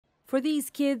For these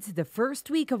kids, the first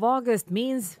week of August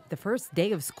means the first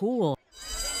day of school.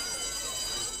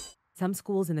 Some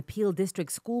schools in the Peel District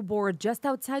School Board just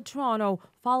outside Toronto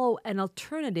follow an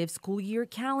alternative school year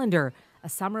calendar, a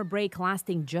summer break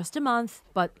lasting just a month,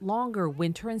 but longer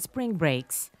winter and spring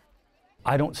breaks.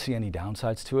 I don't see any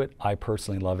downsides to it. I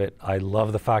personally love it. I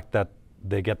love the fact that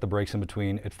they get the breaks in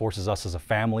between. It forces us as a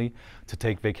family to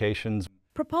take vacations.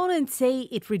 Proponents say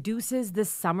it reduces the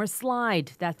summer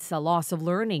slide. That's a loss of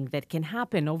learning that can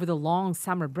happen over the long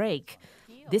summer break.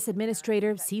 This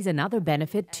administrator sees another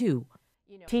benefit too.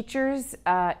 Teachers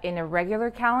in a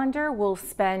regular calendar will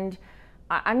spend,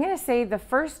 I'm going to say, the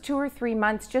first 2 or 3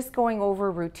 months just going over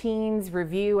routines,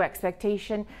 review,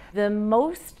 expectation. The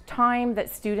most time that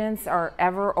students are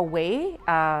ever away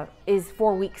is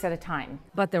 4 weeks at a time.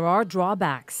 But there are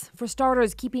drawbacks. For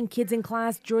starters, keeping kids in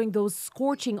class during those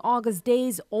scorching August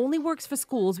days only works for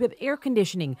schools with air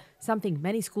conditioning, something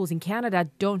many schools in Canada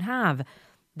don't have.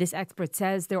 This expert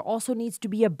says there also needs to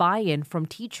be a buy-in from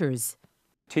teachers.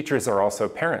 Teachers are also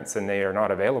parents, and they are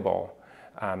not available.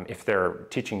 If they're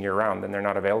teaching year-round, then they're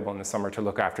not available in the summer to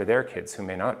look after their kids who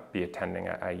may not be attending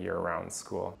a year-round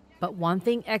school. But one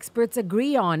thing experts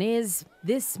agree on is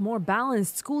this more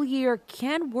balanced school year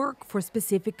can work for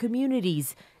specific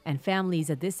communities. And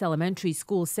families at this elementary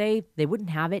school say they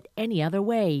wouldn't have it any other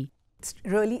way. It's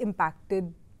really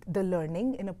impacted the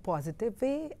learning in a positive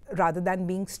way rather than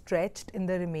being stretched in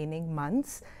the remaining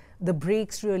months. The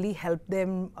breaks really help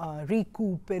them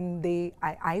recoup, and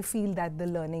I feel that the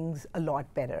learning's a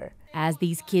lot better. As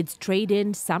these kids trade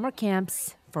in summer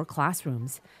camps for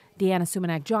classrooms.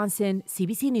 Sumanac-Johnson,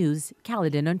 CBC News,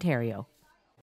 Caledon, Ontario.